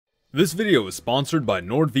This video is sponsored by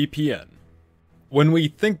NordVPN. When we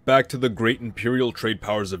think back to the great imperial trade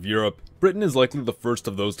powers of Europe, Britain is likely the first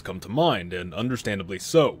of those to come to mind, and understandably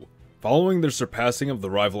so. Following their surpassing of the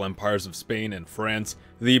rival empires of Spain and France,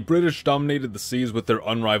 the British dominated the seas with their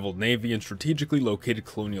unrivaled navy and strategically located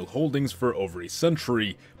colonial holdings for over a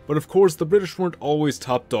century, but of course the British weren't always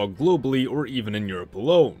top dog globally or even in Europe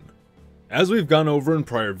alone. As we've gone over in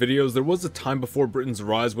prior videos, there was a time before Britain's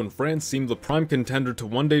rise when France seemed the prime contender to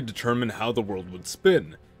one day determine how the world would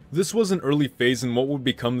spin. This was an early phase in what would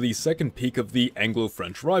become the second peak of the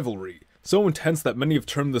Anglo-French rivalry, so intense that many have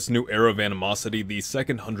termed this new era of animosity the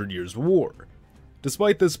Second Hundred Years' War.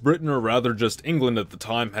 Despite this, Britain, or rather just England at the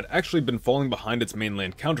time, had actually been falling behind its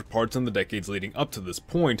mainland counterparts in the decades leading up to this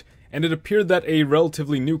point, and it appeared that a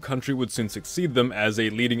relatively new country would soon succeed them as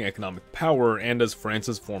a leading economic power and as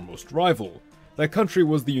France's foremost rival. That country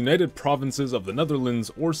was the United Provinces of the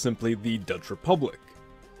Netherlands, or simply the Dutch Republic.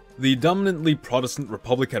 The dominantly Protestant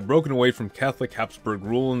republic had broken away from Catholic Habsburg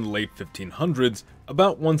rule in the late 1500s,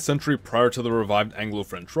 about 1 century prior to the revived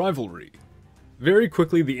Anglo-French rivalry. Very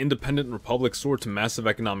quickly, the independent republic soared to massive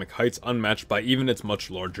economic heights unmatched by even its much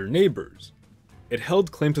larger neighbors. It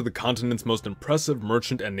held claim to the continent's most impressive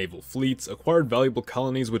merchant and naval fleets, acquired valuable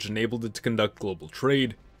colonies which enabled it to conduct global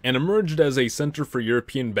trade, and emerged as a center for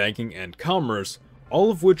European banking and commerce, all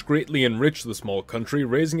of which greatly enriched the small country,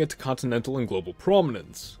 raising it to continental and global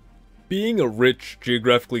prominence. Being a rich,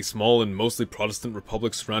 geographically small and mostly Protestant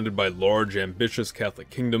republic surrounded by large, ambitious Catholic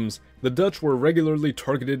kingdoms, the Dutch were regularly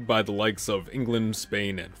targeted by the likes of England,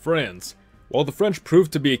 Spain, and France. While the French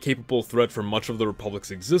proved to be a capable threat for much of the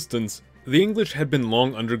republic's existence, the English had been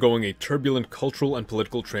long undergoing a turbulent cultural and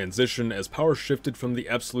political transition as power shifted from the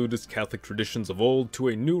absolutist Catholic traditions of old to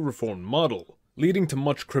a new reformed model, leading to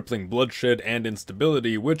much crippling bloodshed and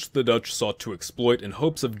instability which the Dutch sought to exploit in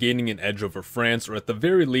hopes of gaining an edge over France, or at the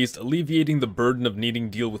very least alleviating the burden of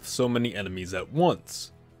needing to deal with so many enemies at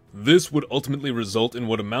once. This would ultimately result in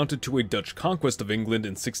what amounted to a Dutch conquest of England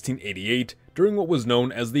in 1688 during what was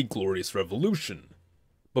known as the Glorious Revolution.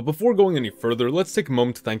 But before going any further, let's take a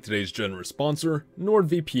moment to thank today's generous sponsor,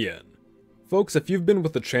 NordVPN. Folks, if you've been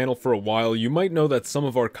with the channel for a while, you might know that some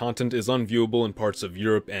of our content is unviewable in parts of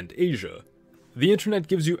Europe and Asia. The internet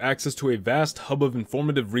gives you access to a vast hub of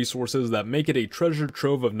informative resources that make it a treasure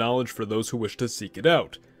trove of knowledge for those who wish to seek it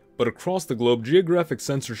out. But across the globe, geographic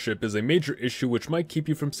censorship is a major issue which might keep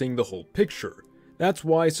you from seeing the whole picture. That's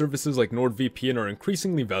why services like NordVPN are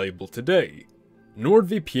increasingly valuable today.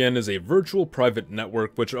 NordVPN is a virtual private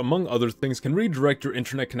network which, among other things, can redirect your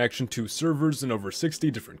internet connection to servers in over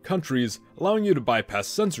 60 different countries, allowing you to bypass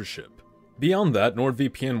censorship. Beyond that,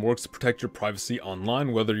 NordVPN works to protect your privacy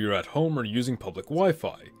online whether you're at home or using public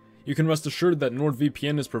Wi-Fi. You can rest assured that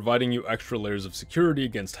NordVPN is providing you extra layers of security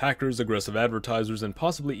against hackers, aggressive advertisers, and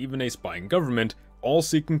possibly even a spying government, all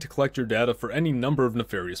seeking to collect your data for any number of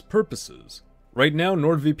nefarious purposes. Right now,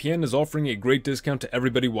 NordVPN is offering a great discount to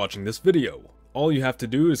everybody watching this video. All you have to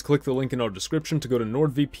do is click the link in our description to go to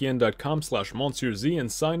nordvpn.com/MonsieurZ and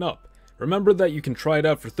sign up. Remember that you can try it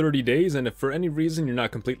out for 30 days, and if for any reason you're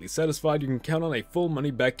not completely satisfied, you can count on a full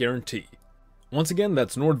money-back guarantee. Once again,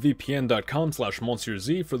 that's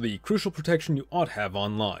nordvpn.com/MonsieurZ for the crucial protection you ought have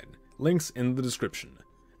online. Links in the description.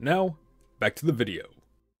 Now, back to the video.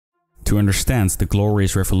 To understand the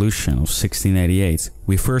Glorious Revolution of 1688,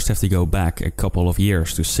 we first have to go back a couple of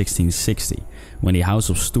years to 1660, when the House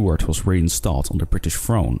of Stuart was reinstalled on the British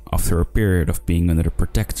throne after a period of being under the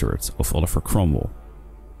protectorate of Oliver Cromwell.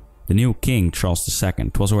 The new King, Charles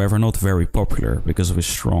II, was however not very popular because of his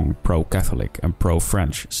strong pro-Catholic and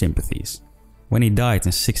pro-French sympathies. When he died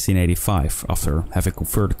in 1685, after having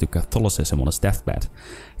converted to Catholicism on his deathbed,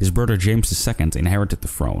 his brother James II inherited the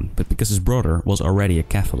throne, but because his brother was already a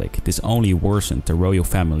Catholic, this only worsened the royal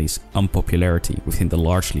family's unpopularity within the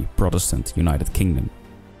largely Protestant United Kingdom.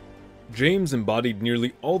 James embodied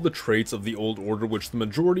nearly all the traits of the old order which the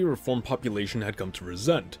majority reformed population had come to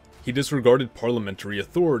resent. He disregarded parliamentary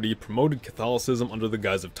authority, promoted Catholicism under the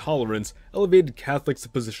guise of tolerance, elevated Catholics to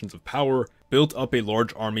positions of power, built up a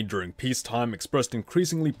large army during peacetime, expressed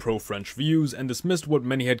increasingly pro-French views, and dismissed what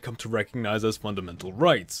many had come to recognize as fundamental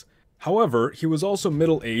rights. However, he was also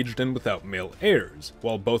middle-aged and without male heirs,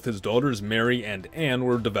 while both his daughters Mary and Anne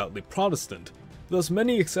were devoutly Protestant. Thus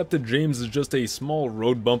many accepted James as just a small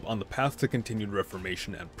road bump on the path to continued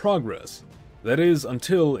reformation and progress. That is,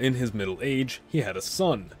 until, in his middle age, he had a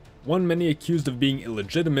son. One many accused of being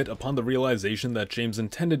illegitimate upon the realization that James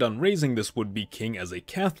intended on raising this would-be king as a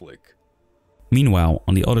Catholic. Meanwhile,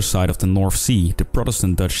 on the other side of the North Sea, the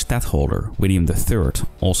Protestant Dutch stadtholder, William III,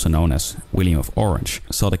 also known as William of Orange,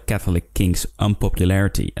 saw the Catholic king's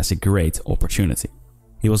unpopularity as a great opportunity.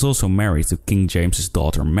 He was also married to King James's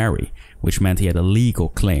daughter Mary, which meant he had a legal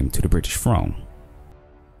claim to the British throne.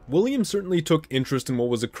 William certainly took interest in what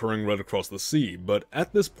was occurring right across the sea, but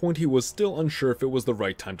at this point he was still unsure if it was the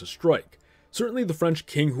right time to strike. Certainly the French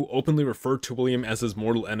king, who openly referred to William as his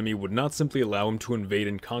mortal enemy, would not simply allow him to invade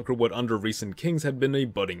and conquer what under recent kings had been a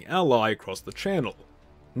budding ally across the channel.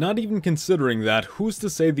 Not even considering that, who's to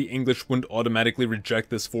say the English wouldn't automatically reject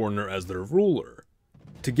this foreigner as their ruler?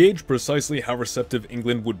 To gauge precisely how receptive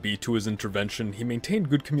England would be to his intervention, he maintained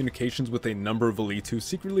good communications with a number of elites who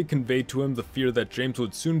secretly conveyed to him the fear that James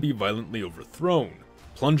would soon be violently overthrown,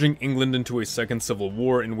 plunging England into a second civil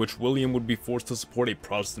war in which William would be forced to support a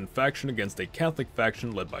Protestant faction against a Catholic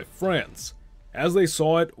faction led by France. As they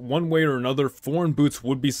saw it, one way or another, foreign boots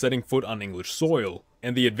would be setting foot on English soil,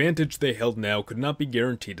 and the advantage they held now could not be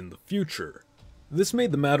guaranteed in the future. This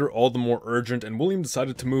made the matter all the more urgent, and William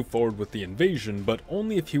decided to move forward with the invasion, but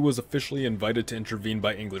only if he was officially invited to intervene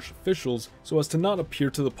by English officials so as to not appear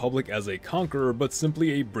to the public as a conqueror but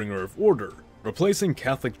simply a bringer of order, replacing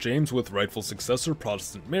Catholic James with rightful successor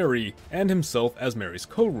Protestant Mary, and himself as Mary's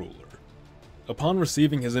co-ruler. Upon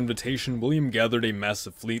receiving his invitation, William gathered a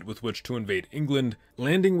massive fleet with which to invade England,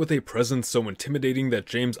 landing with a presence so intimidating that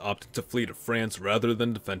James opted to flee to France rather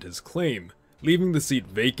than defend his claim, leaving the seat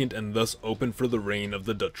vacant and thus open for the reign of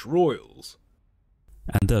the Dutch royals.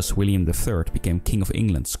 And thus William III became King of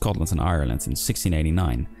England, Scotland and Ireland in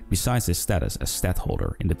 1689, besides his status as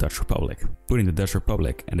stadtholder in the Dutch Republic, putting the Dutch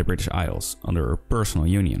Republic and the British Isles under a personal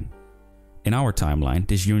union. In our timeline,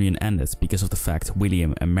 this union ended because of the fact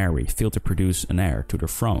William and Mary failed to produce an heir to the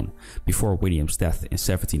throne before William's death in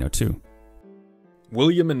 1702.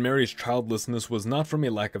 William and Mary's childlessness was not from a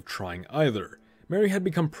lack of trying either. Mary had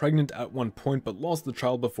become pregnant at one point but lost the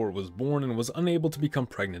child before it was born and was unable to become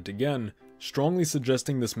pregnant again, strongly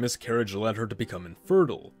suggesting this miscarriage led her to become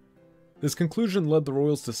infertile. This conclusion led the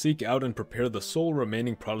royals to seek out and prepare the sole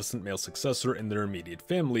remaining Protestant male successor in their immediate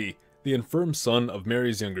family, the infirm son of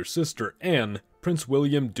Mary's younger sister, Anne, Prince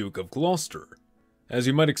William, Duke of Gloucester. As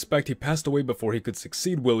you might expect, he passed away before he could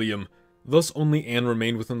succeed William, thus only Anne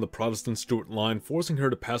remained within the Protestant Stuart line, forcing her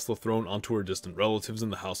to pass the throne onto her distant relatives in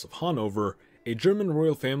the House of Hanover, a German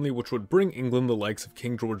royal family which would bring England the likes of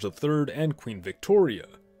King George III and Queen Victoria.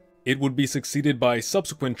 It would be succeeded by a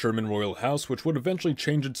subsequent German royal house which would eventually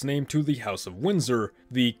change its name to the House of Windsor,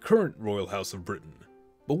 the current royal house of Britain.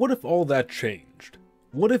 But what if all that changed?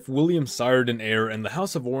 What if William sired an heir and the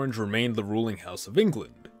House of Orange remained the ruling house of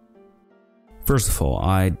England? First of all,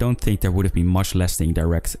 I don't think there would have been much lasting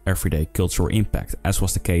direct everyday cultural impact, as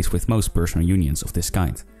was the case with most personal unions of this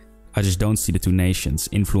kind. I just don't see the two nations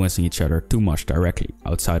influencing each other too much directly,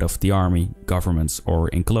 outside of the army, governments, or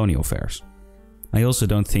in colonial affairs. I also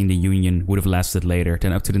don't think the union would have lasted later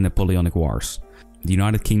than up to the Napoleonic Wars. The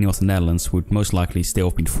United Kingdom of the Netherlands would most likely still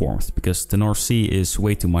have been formed, because the North Sea is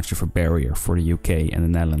way too much of a barrier for the UK and the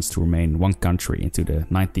Netherlands to remain one country into the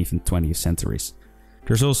 19th and 20th centuries.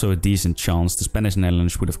 There's also a decent chance the Spanish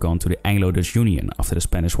Netherlands would have gone to the Anglo-Dutch Union after the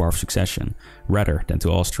Spanish War of Succession, rather than to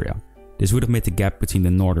Austria. This would have made the gap between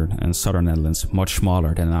the northern and southern Netherlands much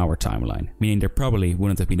smaller than in our timeline, meaning there probably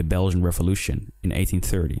wouldn't have been the Belgian Revolution in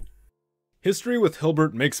 1830. History with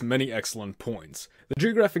Hilbert makes many excellent points. The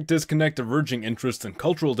geographic disconnect, diverging interests, and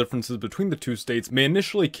cultural differences between the two states may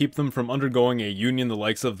initially keep them from undergoing a union the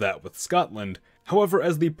likes of that with Scotland. However,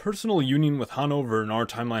 as the personal union with Hanover in our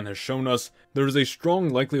timeline has shown us, there is a strong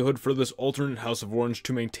likelihood for this alternate House of Orange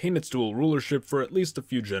to maintain its dual rulership for at least a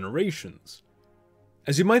few generations.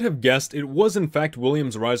 As you might have guessed, it was in fact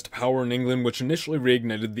William's rise to power in England which initially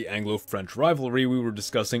reignited the Anglo-French rivalry we were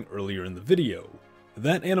discussing earlier in the video.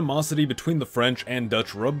 That animosity between the French and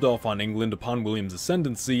Dutch rubbed off on England upon William's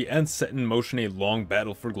ascendancy and set in motion a long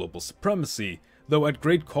battle for global supremacy, though at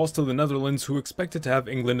great cost to the Netherlands, who expected to have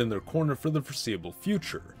England in their corner for the foreseeable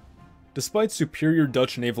future. Despite superior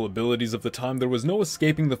Dutch naval abilities of the time, there was no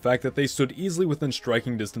escaping the fact that they stood easily within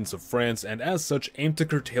striking distance of France and as such aimed to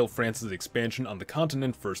curtail France's expansion on the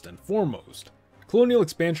continent first and foremost. Colonial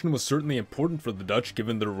expansion was certainly important for the Dutch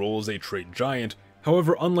given their role as a trade giant.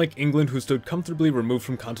 However, unlike England, who stood comfortably removed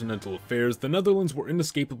from continental affairs, the Netherlands were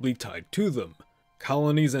inescapably tied to them.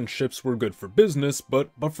 Colonies and ships were good for business,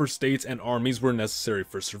 but buffer states and armies were necessary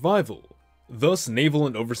for survival. Thus, naval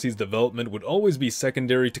and overseas development would always be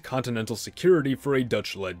secondary to continental security for a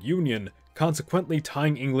Dutch-led union, consequently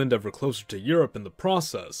tying England ever closer to Europe in the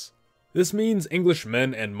process. This means English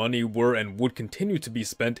men and money were and would continue to be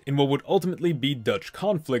spent in what would ultimately be Dutch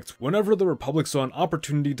conflicts whenever the Republic saw an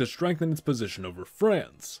opportunity to strengthen its position over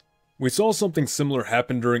France. We saw something similar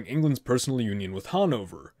happen during England's personal union with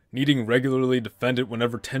Hanover, needing regularly defend it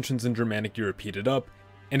whenever tensions in Germanic Europe heated up,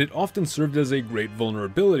 and it often served as a great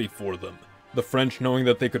vulnerability for them, the French knowing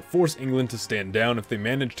that they could force England to stand down if they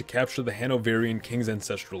managed to capture the Hanoverian king's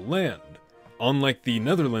ancestral land. Unlike the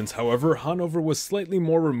Netherlands, however, Hanover was slightly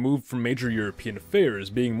more removed from major European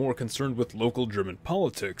affairs, being more concerned with local German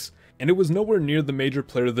politics, and it was nowhere near the major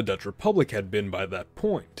player the Dutch Republic had been by that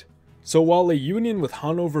point. So while a union with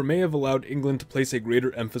Hanover may have allowed England to place a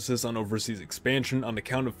greater emphasis on overseas expansion on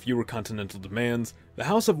account of fewer continental demands, the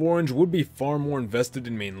House of Orange would be far more invested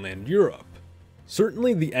in mainland Europe.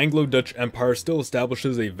 Certainly, the Anglo-Dutch Empire still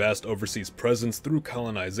establishes a vast overseas presence through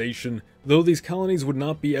colonization, though these colonies would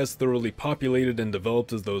not be as thoroughly populated and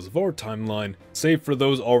developed as those of our timeline, save for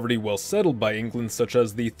those already well settled by England such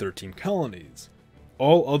as the 13 colonies.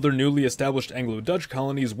 All other newly established Anglo-Dutch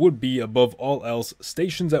colonies would be, above all else,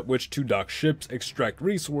 stations at which to dock ships, extract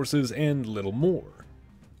resources, and little more.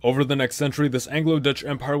 Over the next century, this Anglo-Dutch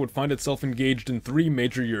Empire would find itself engaged in 3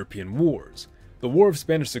 major European wars: the War of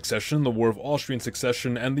Spanish Succession, the War of Austrian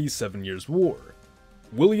Succession, and the 7 Years' War.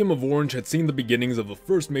 William of Orange had seen the beginnings of the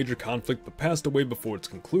first major conflict but passed away before its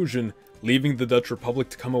conclusion, leaving the Dutch Republic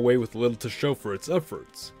to come away with little to show for its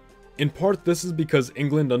efforts. In part, this is because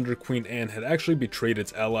England under Queen Anne had actually betrayed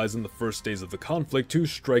its allies in the first days of the conflict to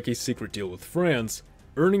strike a secret deal with France,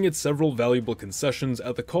 earning it several valuable concessions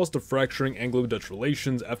at the cost of fracturing Anglo-Dutch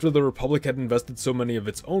relations after the Republic had invested so many of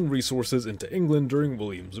its own resources into England during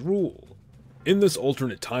William's rule. In this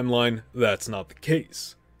alternate timeline, that's not the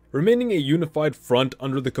case. Remaining a unified front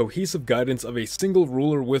under the cohesive guidance of a single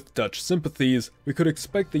ruler with Dutch sympathies, we could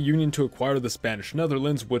expect the Union to acquire the Spanish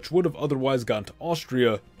Netherlands, which would have otherwise gone to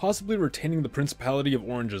Austria, possibly retaining the Principality of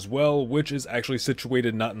Orange as well, which is actually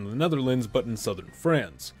situated not in the Netherlands but in southern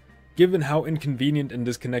France. Given how inconvenient and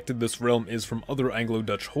disconnected this realm is from other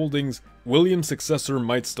Anglo-Dutch holdings, William's successor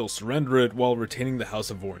might still surrender it while retaining the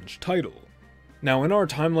House of Orange title. Now, in our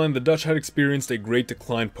timeline, the Dutch had experienced a great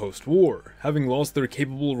decline post-war, having lost their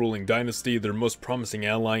capable ruling dynasty, their most promising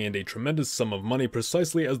ally, and a tremendous sum of money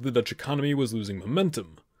precisely as the Dutch economy was losing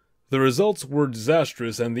momentum. The results were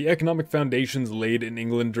disastrous, and the economic foundations laid in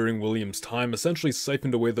England during William's time essentially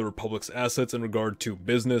siphoned away the Republic's assets in regard to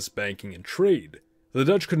business, banking, and trade. The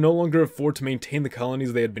Dutch could no longer afford to maintain the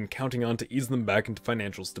colonies they had been counting on to ease them back into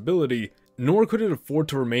financial stability, nor could it afford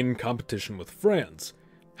to remain in competition with France.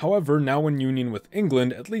 However, now in union with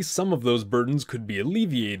England, at least some of those burdens could be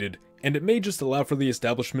alleviated, and it may just allow for the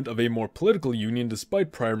establishment of a more political union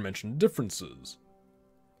despite prior mentioned differences.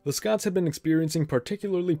 The Scots had been experiencing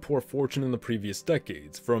particularly poor fortune in the previous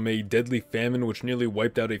decades, from a deadly famine which nearly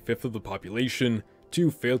wiped out a fifth of the population, to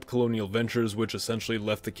failed colonial ventures which essentially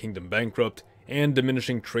left the kingdom bankrupt, and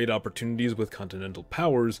diminishing trade opportunities with continental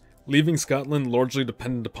powers, leaving Scotland largely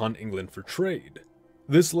dependent upon England for trade.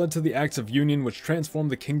 This led to the Acts of Union which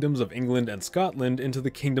transformed the kingdoms of England and Scotland into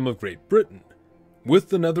the Kingdom of Great Britain. With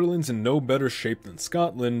the Netherlands in no better shape than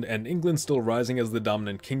Scotland, and England still rising as the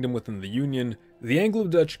dominant kingdom within the Union, the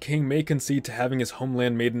Anglo-Dutch king may concede to having his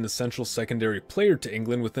homeland made an essential secondary player to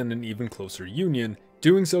England within an even closer union,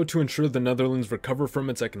 doing so to ensure the Netherlands recover from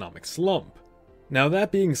its economic slump. Now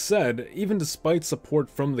that being said, even despite support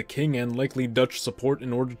from the king and likely Dutch support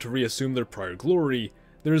in order to reassume their prior glory,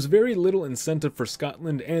 there is very little incentive for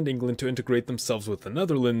Scotland and England to integrate themselves with the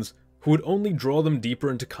Netherlands, who would only draw them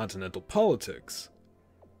deeper into continental politics.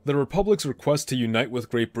 The Republic's request to unite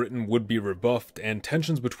with Great Britain would be rebuffed, and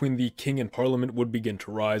tensions between the king and parliament would begin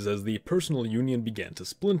to rise as the personal union began to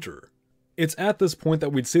splinter. It's at this point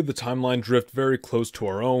that we'd see the timeline drift very close to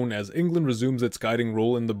our own as England resumes its guiding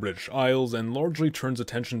role in the British Isles and largely turns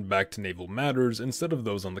attention back to naval matters instead of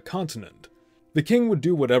those on the continent. The king would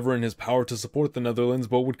do whatever in his power to support the Netherlands,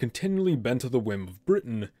 but would continually bend to the whim of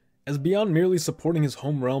Britain, as beyond merely supporting his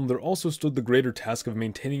home realm, there also stood the greater task of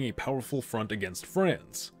maintaining a powerful front against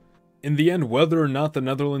France. In the end, whether or not the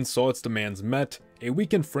Netherlands saw its demands met, a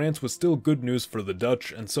weakened France was still good news for the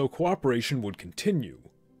Dutch, and so cooperation would continue.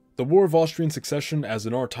 The War of Austrian Succession, as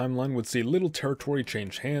in our timeline, would see little territory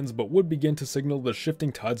change hands, but would begin to signal the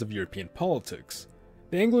shifting tides of European politics.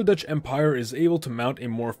 The Anglo-Dutch Empire is able to mount a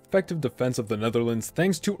more effective defense of the Netherlands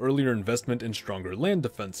thanks to earlier investment in stronger land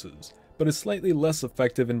defenses, but is slightly less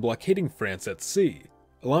effective in blockading France at sea,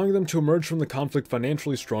 allowing them to emerge from the conflict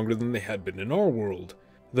financially stronger than they had been in our world,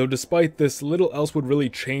 though despite this, little else would really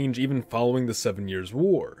change even following the 7 Years'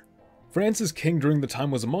 War. France's king during the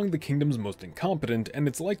time was among the kingdom's most incompetent, and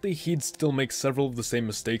it's likely he'd still make several of the same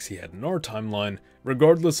mistakes he had in our timeline,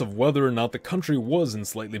 regardless of whether or not the country was in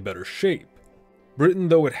slightly better shape. Britain,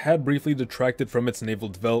 though it had briefly detracted from its naval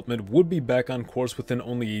development, would be back on course within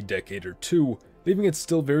only a decade or two, leaving it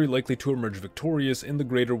still very likely to emerge victorious in the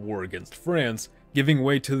greater war against France, giving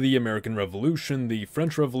way to the American Revolution, the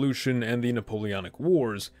French Revolution, and the Napoleonic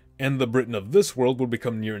Wars, and the Britain of this world would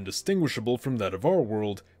become near indistinguishable from that of our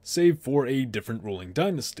world, save for a different ruling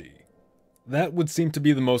dynasty. That would seem to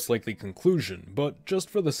be the most likely conclusion, but just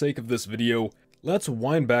for the sake of this video, let's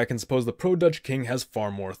wind back and suppose the pro-Dutch king has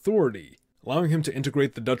far more authority, allowing him to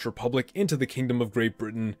integrate the Dutch Republic into the Kingdom of Great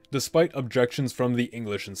Britain despite objections from the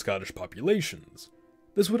English and Scottish populations.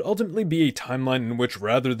 This would ultimately be a timeline in which,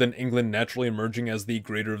 rather than England naturally emerging as the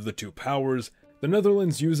greater of the two powers, the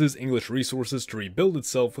Netherlands uses English resources to rebuild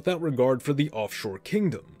itself without regard for the offshore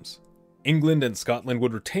kingdoms. England and Scotland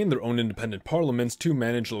would retain their own independent parliaments to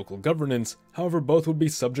manage local governance, however both would be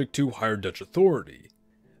subject to higher Dutch authority.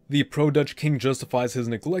 The pro-Dutch king justifies his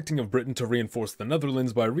neglecting of Britain to reinforce the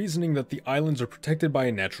Netherlands by reasoning that the islands are protected by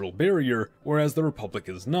a natural barrier, whereas the Republic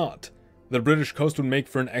is not. The British coast would make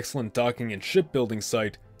for an excellent docking and shipbuilding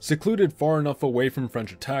site, secluded far enough away from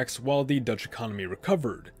French attacks while the Dutch economy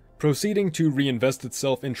recovered, proceeding to reinvest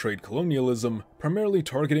itself in trade colonialism, primarily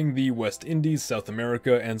targeting the West Indies, South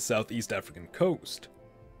America, and Southeast African coast.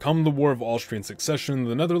 Come the War of Austrian Succession,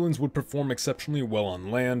 the Netherlands would perform exceptionally well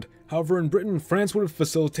on land. However, in Britain, France would have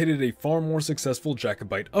facilitated a far more successful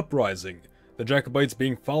Jacobite uprising, the Jacobites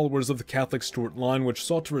being followers of the Catholic Stuart line which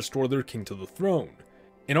sought to restore their king to the throne.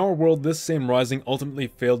 In our world, this same rising ultimately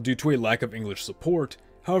failed due to a lack of English support.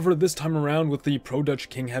 However, this time around, with the pro-Dutch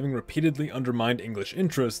king having repeatedly undermined English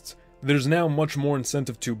interests, there's now much more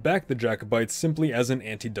incentive to back the Jacobites simply as an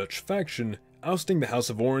anti-Dutch faction, ousting the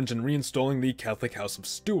House of Orange and reinstalling the Catholic House of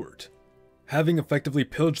Stuart. Having effectively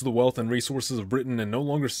pillaged the wealth and resources of Britain and no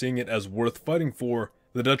longer seeing it as worth fighting for,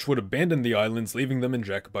 the Dutch would abandon the islands, leaving them in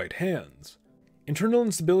Jacobite hands. Internal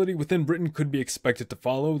instability within Britain could be expected to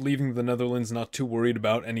follow, leaving the Netherlands not too worried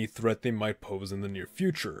about any threat they might pose in the near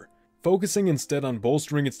future, focusing instead on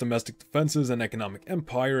bolstering its domestic defenses and economic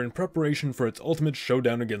empire in preparation for its ultimate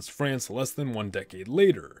showdown against France less than 1 decade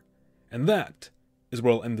later. And that is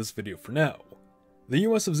where I'll end this video for now. The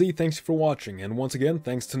US of Z thanks you for watching, and once again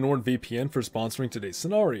thanks to NordVPN for sponsoring today's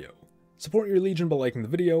scenario. Support your legion by liking the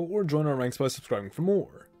video, or join our ranks by subscribing for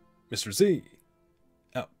more. Mr. Z,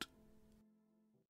 out.